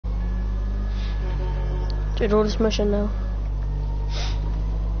to do this mission now.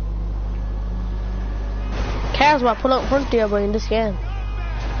 Cars might pull out in front of you, boy, in this game.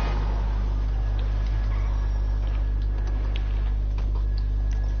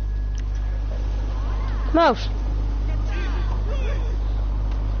 Come out.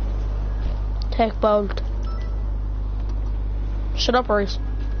 Take bolt. Shut up, Reese.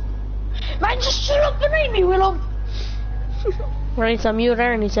 Man, just shut up behind me, Willem. Reese, I'm you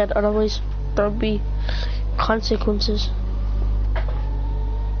there, and he said otherwise there'll be consequences.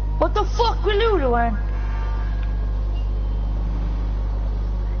 What the fuck will you do, man?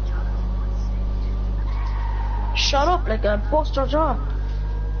 Shut up like a buster jaw.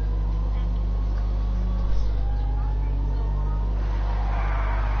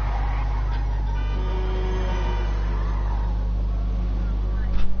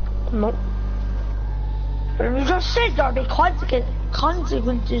 No. But you just said there'll be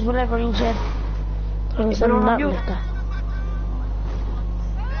consequences, whatever you said. I said nothing like that.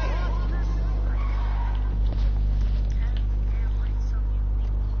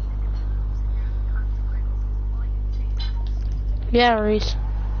 Yeah, Reese.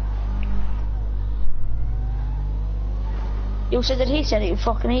 You said that he said it, you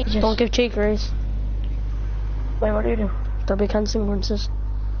fucking idiot. Don't give cheek, Reese. Wait, what do you do? There'll be consequences.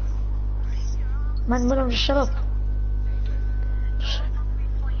 Man, Willem, just shut up.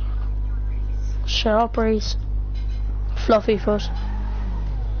 Shut up, Reese. Fluffy foot.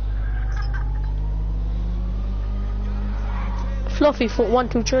 Fluffy foot, 1,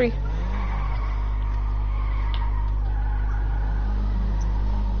 2, 3.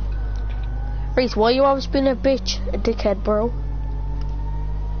 Reese, why you always being a bitch? A dickhead, bro.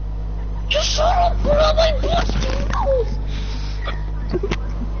 Just shut up, bro, my busting nose!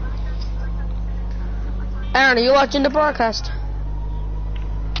 Aaron, are you watching the broadcast?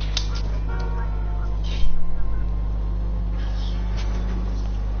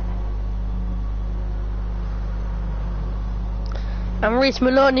 I'm Reese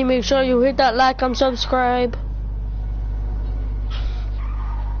Maloney, make sure you hit that like and subscribe.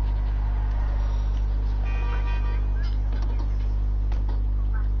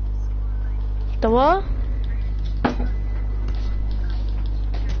 The what?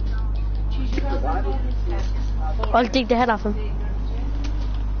 I'll take the head off him.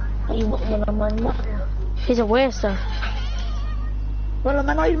 He's a waster. Well, I'm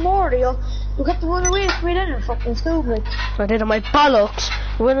annoyed more, you kept to run away from me then in fucking school, like. I did it my bollocks.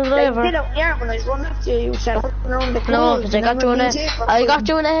 When did I ever? I did it, yeah, when I was running after you, you said around the clothes. No, because I got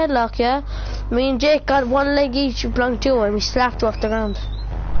you in a headlock, yeah? Me and Jake got one leg each, belonged to you, and we slapped you off the ground.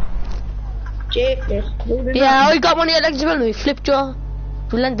 Jake did. Yeah, I got one of your legs as well, and we flipped you.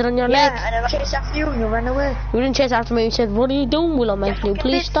 We landed on your leg. Yeah, and I chased after you and you ran away. You didn't chase after me, you said, what are you doing, Willem? Can you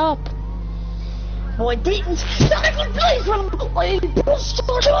please stop? No, I didn't. Not even please, Willem. I bust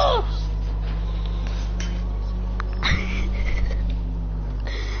your jaw.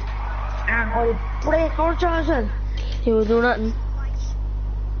 And I'll break your jaws then. You will do nothing.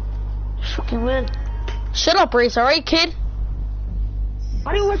 Fucking will. Shut up, Reese, alright, kid?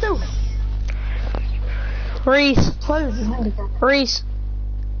 What do you want to do? Reese. 12 is handicap. Reese.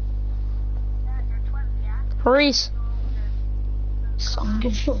 Reese. Son,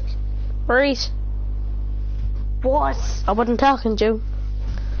 give fuck. Reese. What? I wasn't talking to you.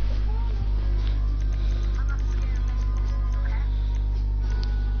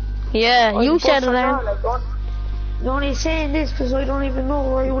 Yeah, you said it there. You're only saying this because I don't even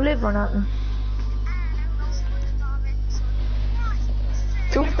know where you live or nothing.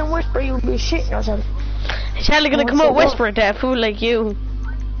 Truth and whisper, you'll be shitting yourself. He's hardly gonna come out whispering to a fool like you.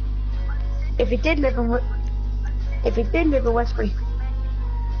 If he did live in Westbury.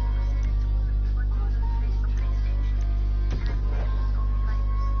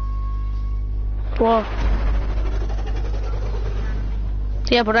 What?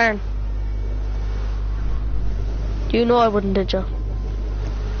 Yeah, but Aaron, you know I wouldn't, did you?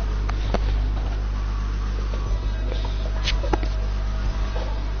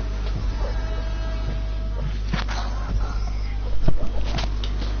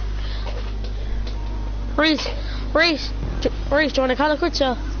 Reese, do you want to call it quits,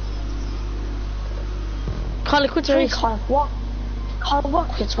 yeah? Call it quits, Reese. Call what? Call what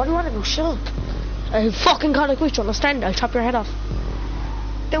quits? What do you want to do? Shut up. I fucking call it quits, you understand? I'll chop your head off.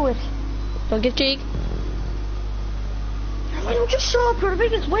 Do it. Don't give cheek. You just shut up, you're the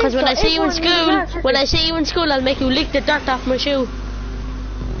biggest waster. Because when I see you in school, I'll make you lick the dirt off my shoe.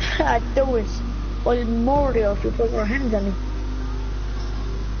 Do it. I'll murder you if you put your hands on me.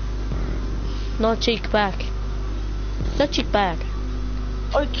 No cheek back. No cheek back.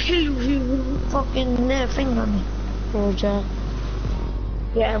 I'd kill you if you wouldn't fucking lay a finger on me. Would ya?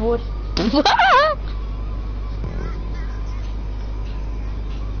 Yeah, I would.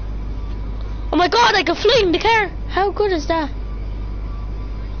 Oh my god, I can fly in the car! How good is that?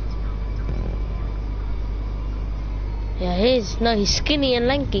 Yeah, he's skinny and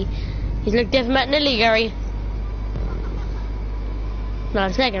lanky. He's like Dave Martinelli, Gary. No,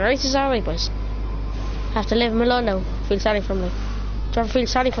 it's like right, it's alright, boys. Have to leave him alone now. Feel sorry for him, like. Do you ever feel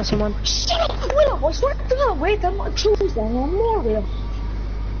sorry for someone? Shut up, Willow! I swear to God, wait, I'm on Tuesday, I'm more Willow.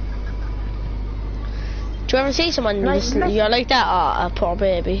 Do you ever see someone you're like that? Oh, poor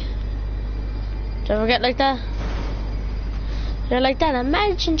baby. Do you ever get like that? You're like that.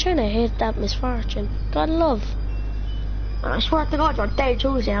 Imagine trying to hate that misfortune. God love. I swear to God, you're dead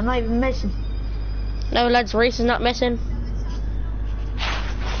Tuesday, I'm not even missing. No, lads, Reese is not missing.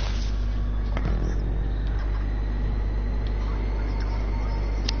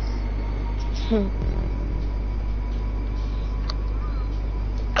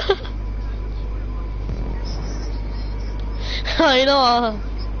 I know.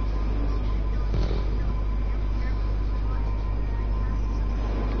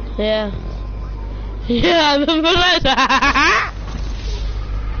 Yeah. Yeah, I remember that.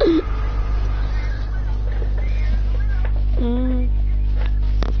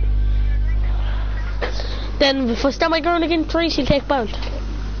 Then if I start my girl again, three, she'll take both.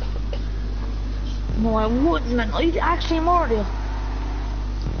 No, I wouldn't, man. I'd actually murder you.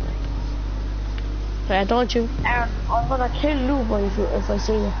 Yeah, don't you? Aaron, I'm gonna kill Luba if I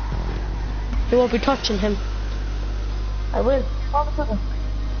see you. You won't be touching him. I will. Talk to him.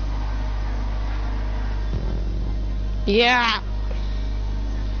 Yeah.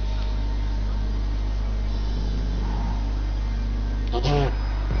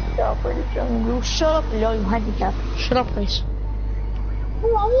 Stop, pretty young. You shut up, you handicap. Shut up, Reese.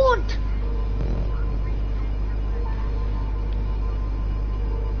 No, I won't.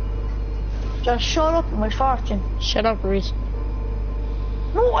 Just shut up, my fortune. Shut up, Reese.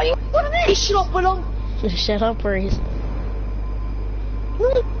 No, I wouldn't shut up, Willow. Shut up, Reese.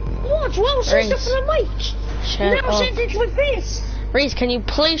 No, what? You always say stuff on the mic. Shut you never up. said it to my face. Reese, can you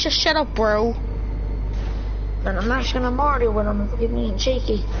please just shut up, bro? And I'm not gonna murder you when I'm fucking being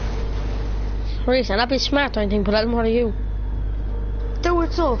cheeky. Reese, I'm not being smart or anything, but I'll murder you. Do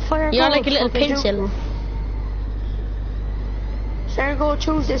it so. Fire. You're like a little pencil. Fair go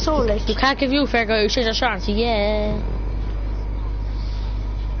Tuesday, so like. You can't give you fair go, you should have shot, yeah.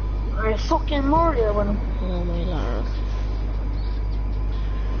 I fucking murder you when I'm. Oh my lord.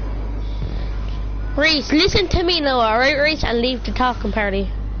 Reese, listen to me now, alright, Reese? And leave the talking party.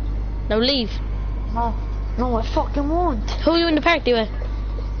 Now leave. No, I fucking won't. Who are you in the party with?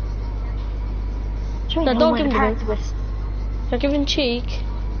 No, don't give him the boot. You're giving cheek.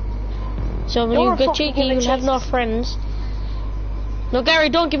 So when you get cheeky, you'll have no friends. No, Gary,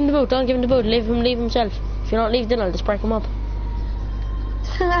 don't give him the boot. Don't give him the boot. Leave himself. If you don't leave, then I'll just break him up.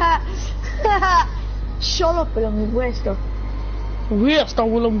 Shut up, Willem, you waster. Waster,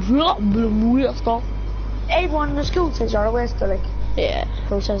 Willem. Shut up, Willem. Waster. Everyone in the school says you're a waster, like. Yeah,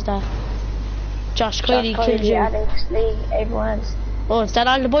 who says that? Josh Cody killed you. Alex, Lee, everyone else. Oh, is that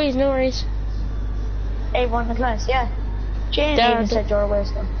all the boys now, Reese? Everyone in the class, yeah. James even said you're a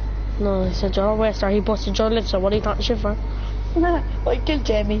waster. No, he said you're a waster. He busted your lip, so what are you talking shit for? I killed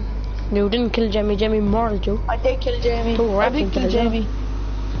Jamie. You didn't kill Jamie. Jamie murdered you. I did kill Jamie. I did kill Jamie.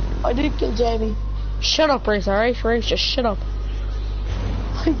 I did kill Jamie. Shut up, Reese, alright? Reese, just shut up.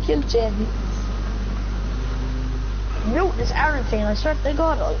 I killed Jamie. Mute this Aaron thing, I swear to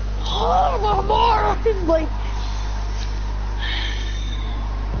God. I didn't like.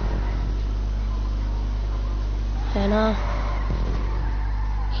 And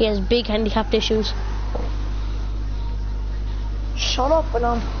he has big handicapped issues. Shut up, and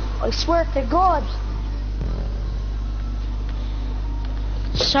I swear to God.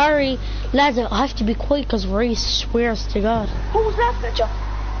 Sorry, lads, I have to be quiet because Reese swears to God. Who's laughing at you?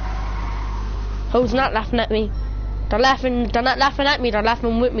 Who's not laughing at me? They're not laughing at me, they're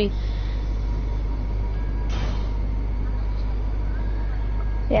laughing with me.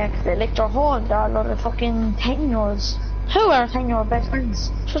 Yeah, because they licked your horn, they're a lot of fucking 10-year-olds. Who are? 10-year-old best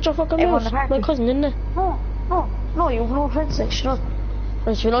friends. Shut your fucking mouth. My cousin, isn't it? No, you have no friends, like, shut up.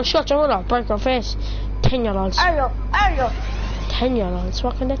 Right, if you don't shut your mouth, I'll break your face. 10-year-olds. Are you? 10-year-olds,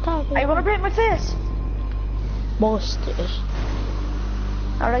 what can they talk about? Are you gonna break my face? Most it.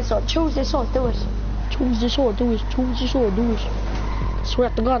 Alright, so Tuesday, so do it. Tuesday, so do it. Tuesday, so do it. Swear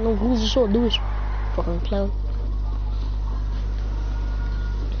to God, no, Tuesday, so do it. Fucking clown.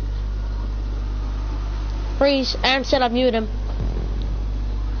 Freeze, Aaron said I've muted him.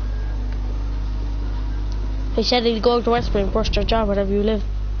 He said he'd go to Westbury and bust your job wherever you live.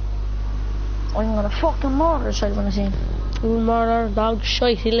 I'm gonna fucking murder this when I see him. You murder, dog,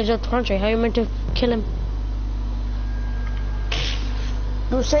 shite. He lives out the country. How are you meant to kill him?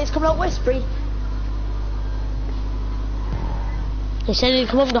 You say he's coming out Westbury? He said he'd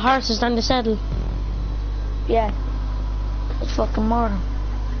come up with the horses and the saddle. Yeah. Let's fucking murder him.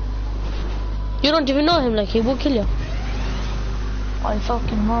 You don't even know him, like, he will kill you. I'll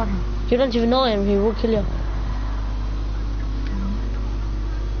fucking murder him. You don't even know him, he will kill you.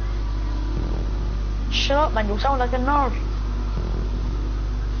 Shut up, man, you sound like a nerd.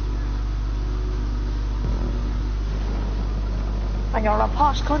 And you're a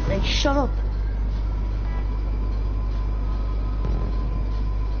posh country, shut up.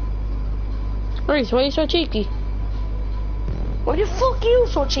 Reese, why are you so cheeky? Why the fuck are you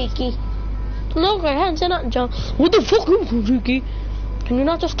so cheeky? Look, I haven't said nothing, John. What the fuck are you so cheeky? Can you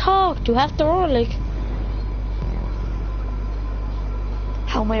not just talk? You have to roar, like.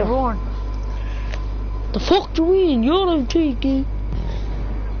 How am I roaring? The fuck do you mean? You're not cheeky.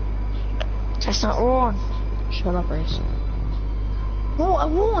 That's not roaring. Shut up, Reese. No, I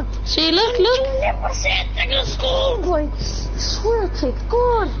won't. See, look, look. You never said thing in school, boy. I swear to you, go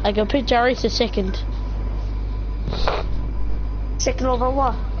on. I can picture Reese a second. Second over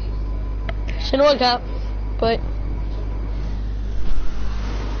what? She know I can't, but...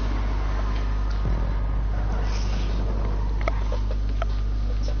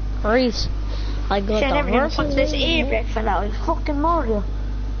 Reese, I got She the never even horses. put this e-brake for now. I'll fucking murder you.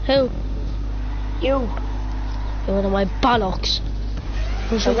 Who? You. You're one of my bollocks.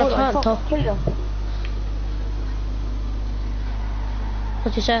 Who's your I'll can't fucking talk? kill you.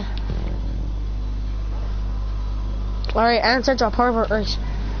 What you say? Alright, answer your pervert, Reese.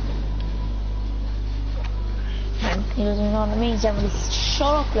 Man, he doesn't even know what it means. Everybody shut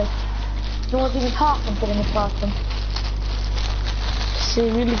up, like. No one's even talking to them across them. See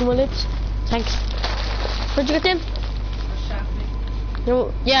me look at my lips? Thanks. Where'd you get them?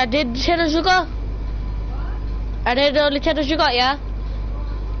 No, yeah, did the tattoos you got? Are they the only tattoos you got, yeah?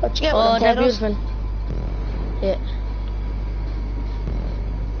 What'd you get Oh, with they're them, beautiful. Yeah.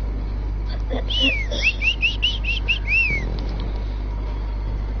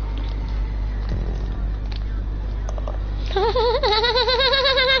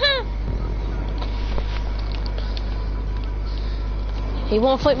 He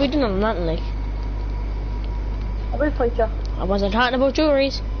won't fight me doing nothing, like. I will fight you. I wasn't talking about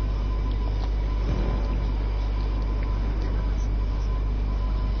jewelries.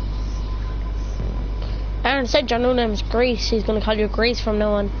 Aaron said your new name is Grace. He's gonna call you Grace from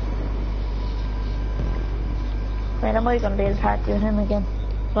now on. When am I gonna be in the party with him again?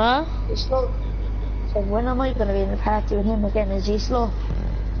 What? He's slow. So when am I gonna be in the party with him again? Is he slow?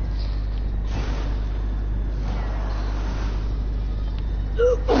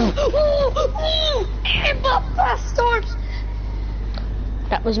 Bastards!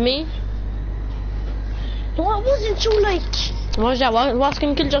 That was me. No, it wasn't you, like. What was that? What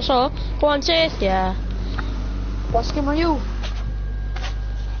skin killed your soul? Go on, say it. Yeah. What skin were you?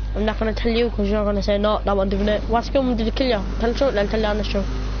 I'm not gonna tell you because you're gonna say no, that one doing it. What skin did it kill you? Tell the truth, I'll tell you the honest truth.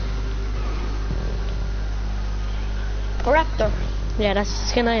 A raptor. Yeah, that's the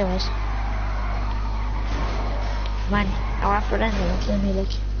skin I was. Man, a raptor then didn't kill me,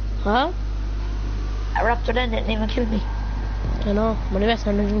 like. Huh? A raptor then didn't even kill me. I know. When you best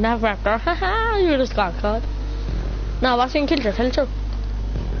I didn't have raptor. Haha, you just got caught. No, what skin killed you? Tell the truth.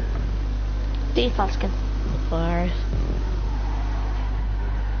 Default skin. Alright.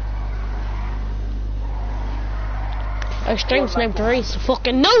 I stream sniped Reese,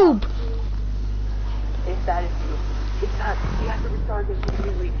 fucking noob!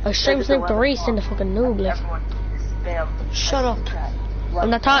 I stream sniped Reese in the fucking noob, like. Shut up. I'm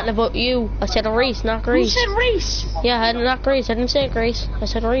not talking about you. I said Reese, not Grease. You said Reese. Yeah, I not Grease. I didn't say Grease. I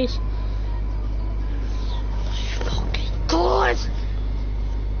said Reese. Fucking God.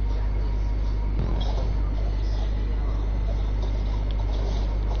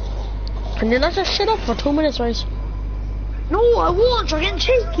 Can you not just shut up for 2 minutes, Reese? No, I won't. You're getting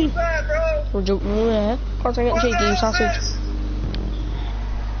cheeky. Would you? Yeah. Of course I'm getting cheeky, you sausage.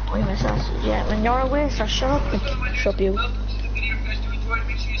 I'm a sausage. Yeah, when you're away, so shut up. Like. Shut up, you.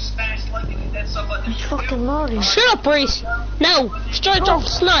 It's fucking naughty. Shut up, Reese. No. Straight off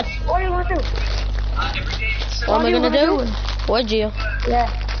snot. What do you want to do? What am I gonna do? Would you? Yeah.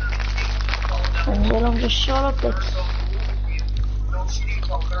 And then I'm just shut up. Like.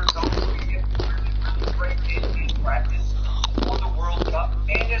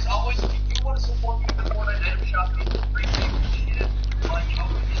 And as always, if you want to support me in the Fortnite item shop, it's free shit. Money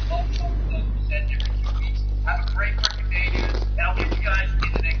over this whole 10% every 2 weeks.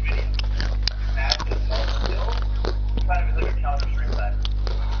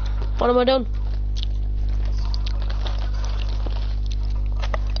 What am I doing?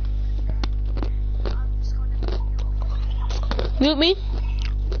 Mute me.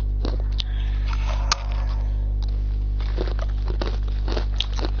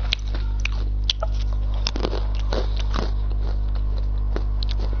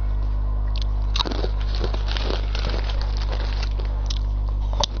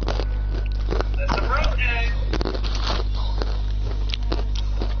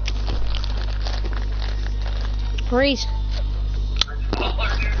 Breeze.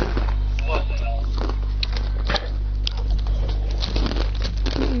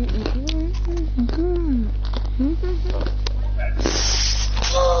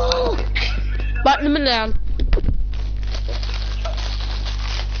 Button him down.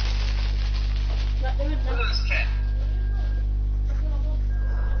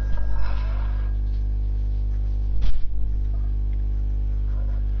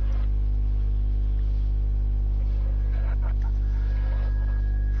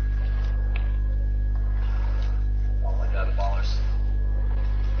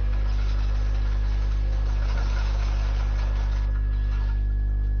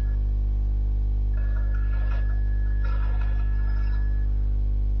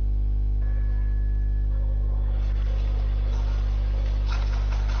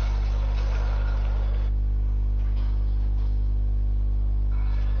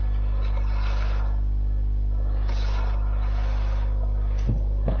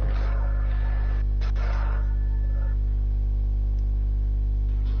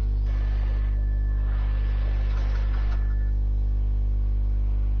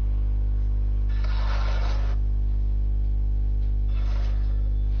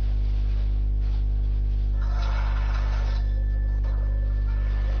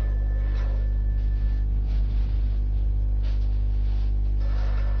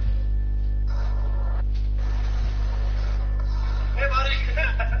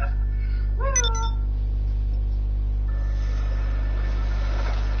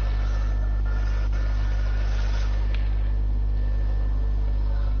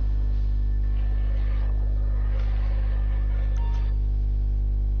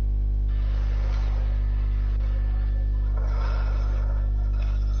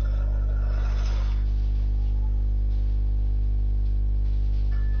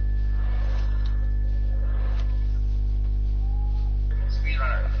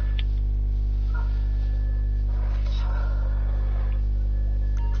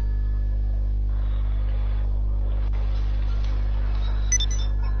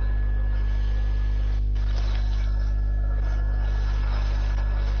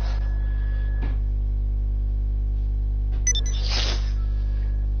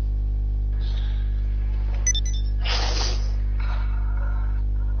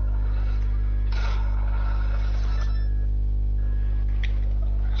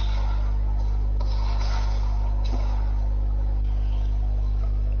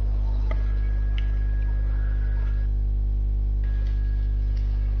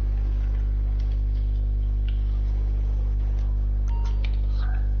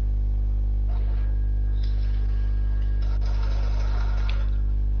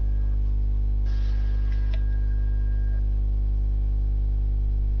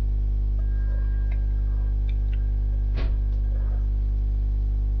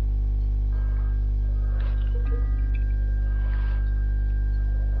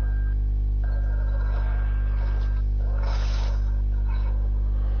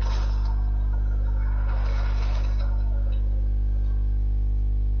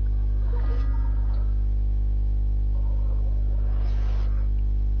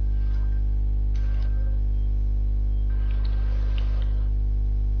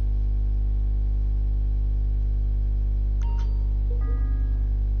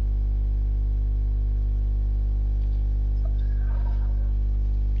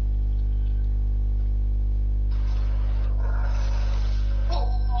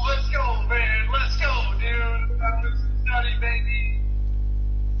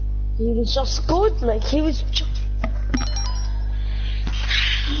 He was just good, like, he was just...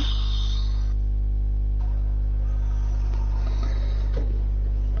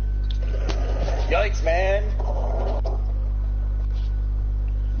 Yikes, man.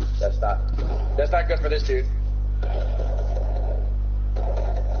 That's not good for this dude.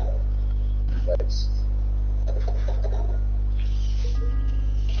 Yikes.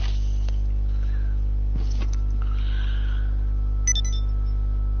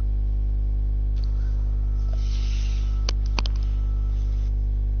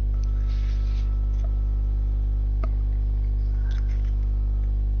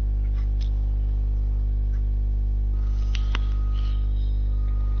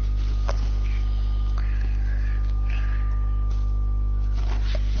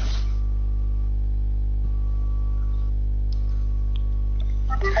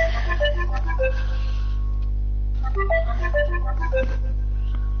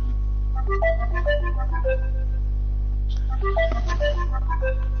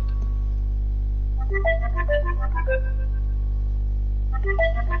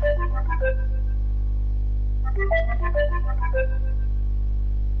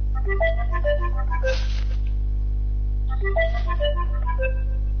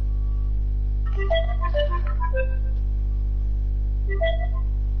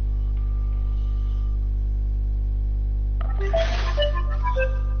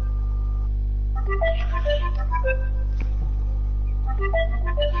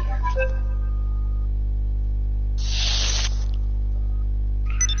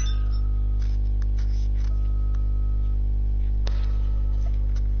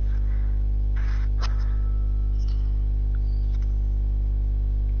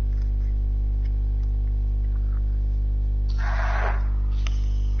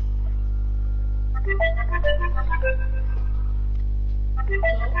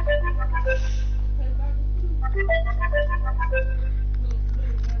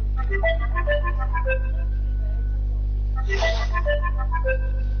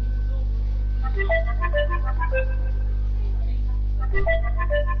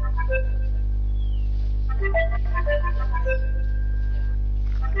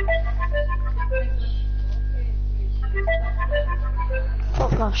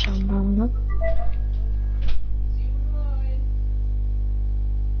 Fuck off, Sean.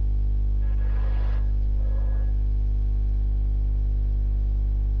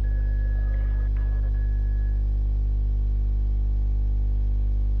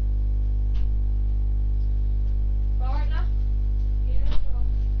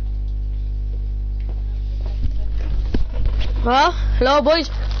 Well, hello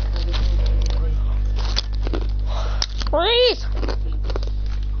boys. Please.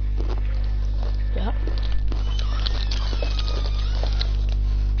 Yeah.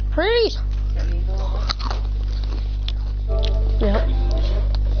 Please. Yeah.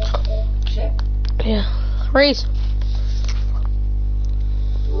 Yeah. Freeze.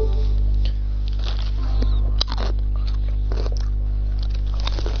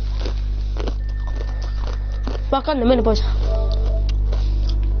 Back on the minute, boys.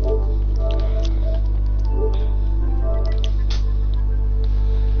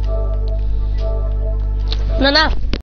 No.